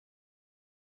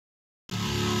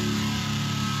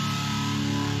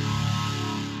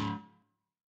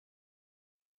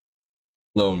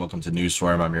Hello and welcome to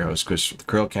Newswarm. I'm your host Chris with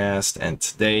the CHRILLCAST, and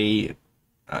today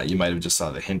you might have just saw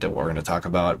the hint of what we're going to talk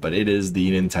about, but it is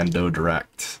the Nintendo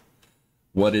Direct.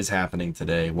 What is happening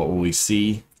today? What will we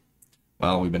see?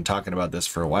 Well, we've been talking about this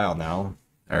for a while now.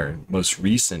 Our most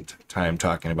recent time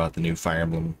talking about the new Fire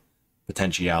Emblem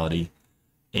potentiality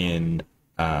in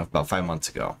about 5 months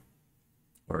ago,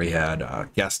 where we had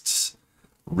guests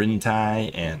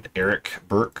Rintai and Eric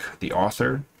Burke, the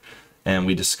author, and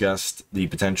we discussed the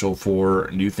potential for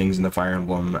new things in the Fire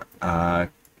Emblem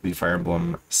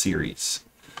series.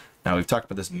 Now, we've talked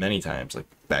about this many times, like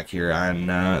back here on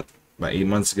about 8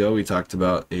 months ago, we talked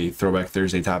about a Throwback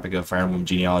Thursday topic of Fire Emblem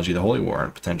Genealogy: The Holy War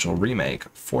and potential remake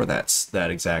for that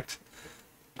exact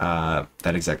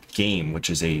game, which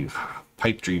is a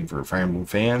pipe dream for Fire Emblem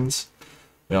fans.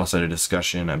 We also had a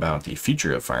discussion about the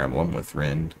future of Fire Emblem with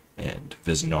Rin and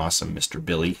Visiting Awesome Mr.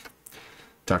 Billy.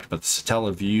 Talked about the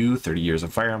Satellaview, 30 years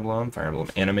of Fire Emblem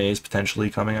animes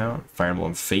potentially coming out, Fire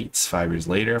Emblem Fates 5 years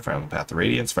later, Fire Emblem Path of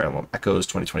Radiance, Fire Emblem Echoes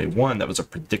 2021. That was a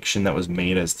prediction that was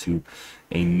made as to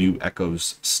a new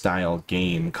Echoes style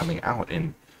game coming out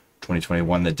in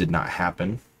 2021 that did not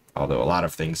happen, although a lot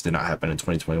of things did not happen in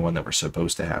 2021 that were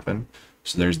supposed to happen.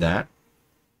 So there's that.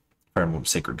 Fire Emblem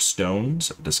Sacred Stones,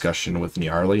 a discussion with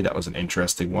Niarli, that was an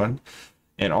interesting one.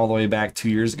 And all the way back 2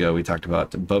 years ago, we talked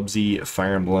about Bubsy,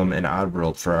 Fire Emblem, and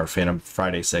Oddworld for our Phantom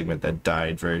Friday segment that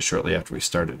died very shortly after we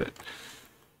started it.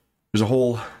 There's a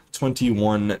whole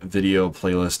 21 video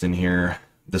playlist in here.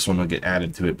 This one will get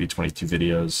added to it, be 22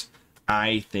 videos.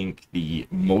 I think the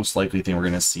most likely thing we're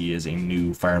going to see is a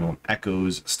new Fire Emblem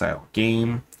Echoes style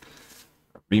game.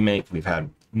 A remake. We've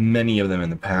had many of them in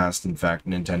the past. In fact,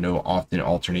 Nintendo often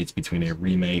alternates between a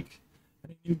remake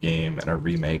and a new game, and a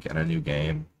remake and a new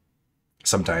game.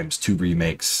 Sometimes two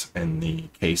remakes in the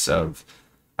case of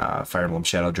Fire Emblem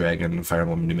Shadow Dragon, Fire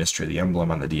Emblem New Mystery of the Emblem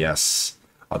on the DS,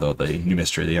 although the New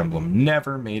Mystery of the Emblem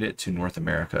never made it to North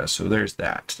America, so there's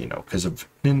that, because of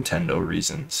Nintendo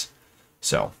reasons.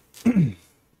 So, I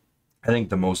think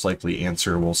the most likely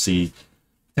answer we'll see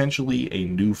potentially a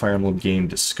new Fire Emblem game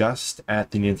discussed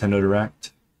at the Nintendo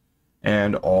Direct,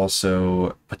 and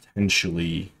also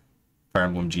potentially Fire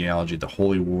Emblem Genealogy: The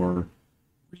Holy War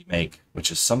remake,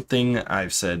 which is something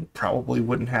I've said probably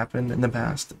wouldn't happen in the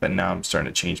past, but now I'm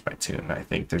starting to change my tune. I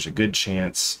think there's a good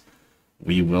chance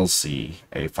we will see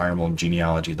a Fire Emblem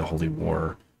Genealogy: The Holy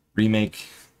War remake.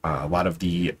 A lot of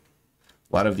the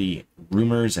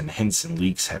rumors and hints and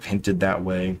leaks have hinted that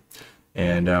way,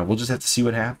 and we'll just have to see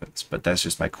what happens. But that's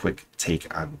just my quick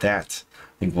take on that.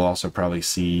 I think we'll also probably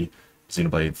see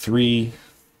Xenoblade 3,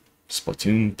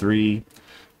 Splatoon 3,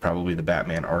 probably the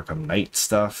Batman Arkham Knight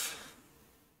stuff.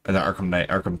 The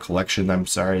Arkham Collection, I'm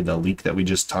sorry, the leak that we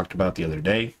just talked about the other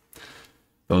day.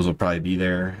 Those will probably be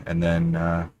there. And then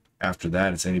after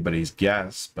that, it's anybody's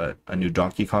guess, but a new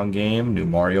Donkey Kong game, new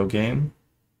Mario game,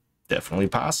 definitely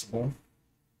possible.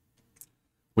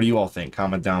 What do you all think?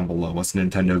 Comment down below. What's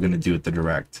Nintendo going to do at the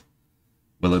Direct?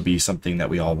 Will it be something that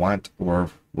we all want,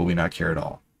 or will we not care at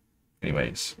all?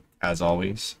 Anyways, as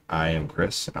always, I am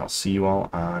Chris, and I'll see you all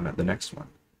on the next one.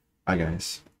 Bye,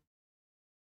 guys.